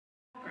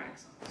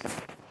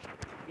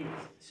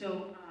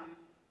So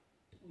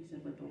we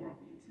said what the world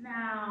needs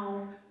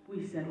now.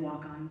 We said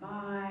walk on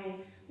by.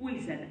 We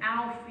said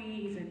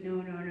Alfie. He said,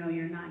 no, no, no,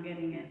 you're not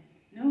getting it.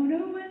 No,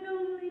 no, and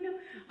only no.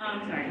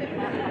 Sorry.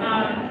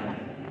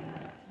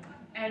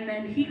 And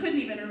then he couldn't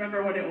even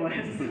remember what it was.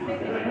 He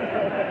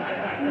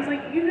was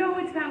like, you know,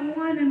 it's that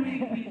one.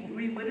 And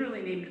we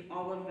literally named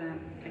all of them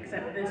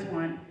except this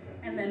one.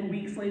 And then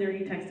weeks later,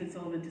 he texted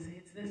Salvant to say,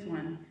 it's this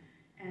one.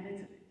 And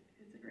it's a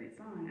great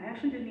song. I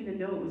actually didn't even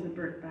know it was a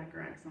Burt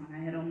Bacharach song. I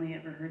had only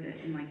ever heard it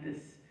in like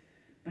this,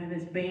 by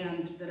this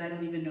band that I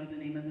don't even know the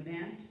name of the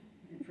band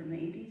from the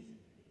 80s.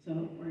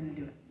 So we're gonna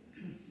do it.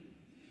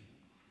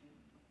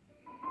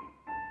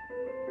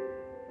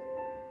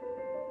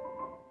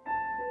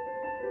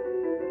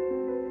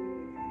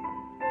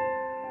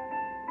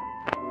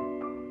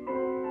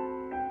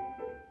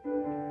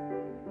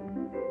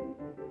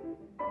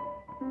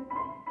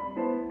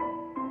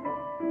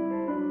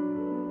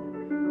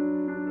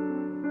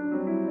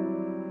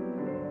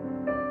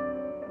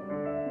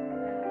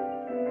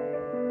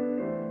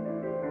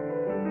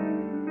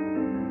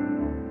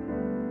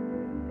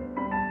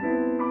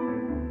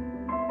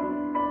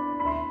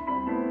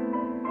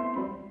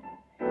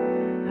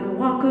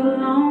 Walk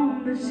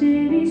along the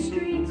city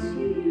streets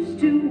you used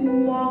to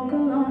walk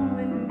along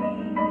with me,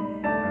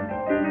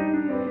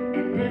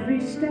 and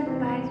every step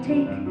I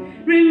take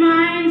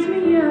reminds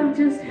me of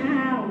just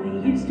how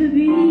we used to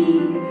be.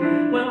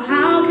 Well,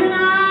 how can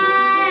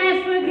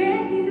I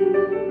forget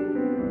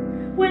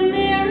you when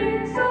there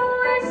is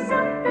always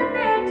something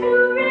there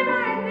to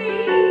remind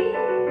me?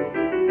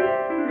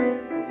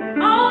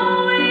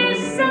 Always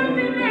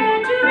something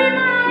there to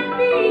remind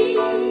me.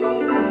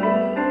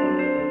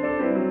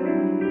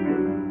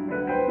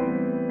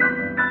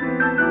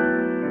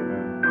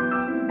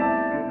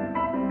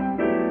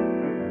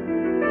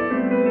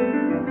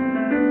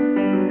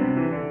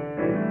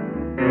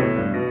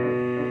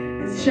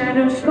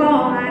 Shadows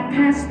fall, I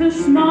pass the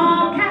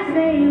small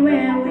cafe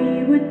where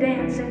we would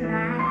dance at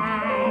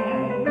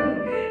night,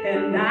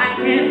 and I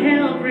can't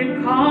help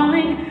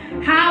recalling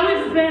how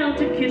it felt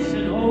to kiss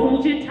and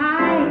hold you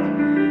tight.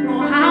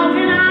 Oh, how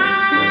can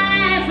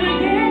I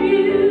forget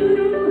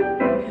you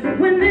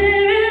when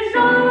there is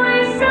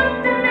always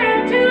something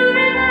there to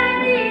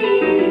remind me?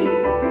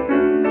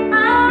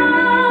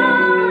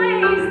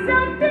 Always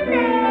something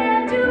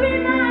there to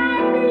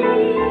remind me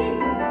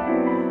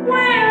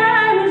where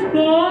I was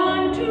born.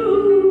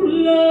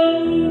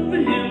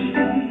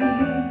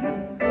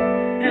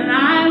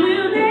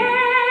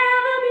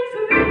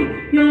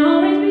 You'll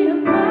always be a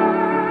part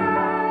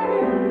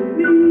of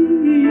me.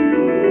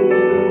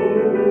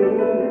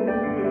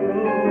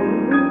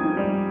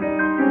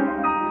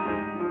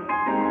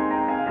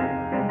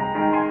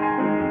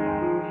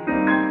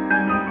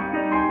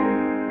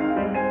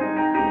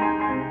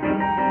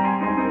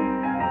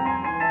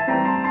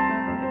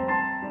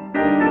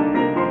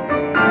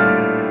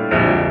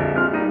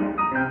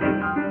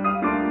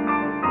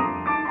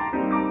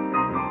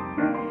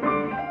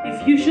 If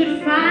you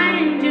should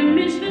find you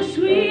miss the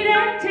sweet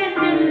and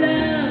tender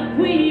love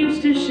we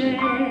used to share,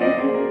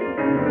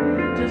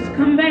 just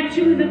come back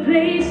to the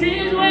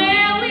places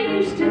where we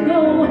used to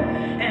go,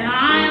 and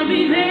I'll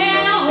be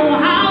there. Oh,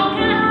 how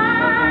can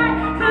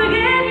I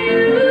forget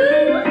you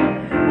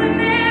when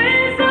there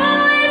is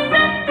always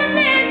something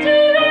there to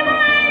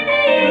remind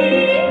me?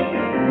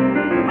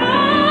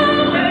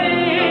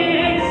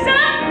 Always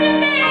something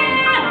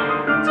there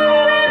to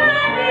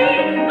remind me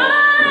I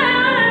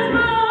was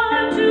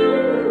born to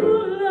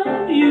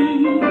love you,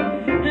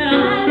 and I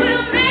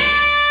will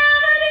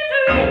never be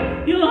free.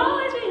 You'll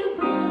always be a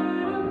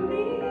part of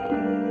me.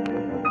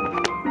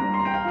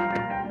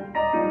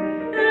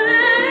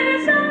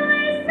 There's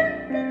always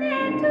something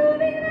there to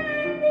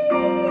remind me.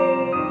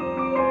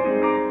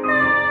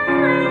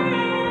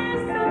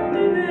 Always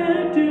something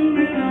there to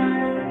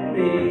remind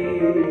me.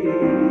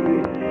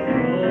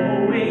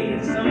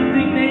 Always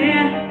something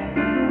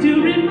there to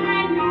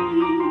remind me.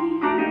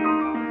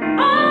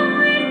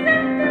 Always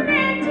something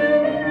there to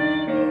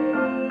remind me.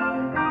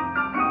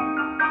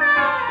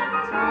 I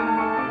was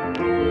born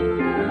to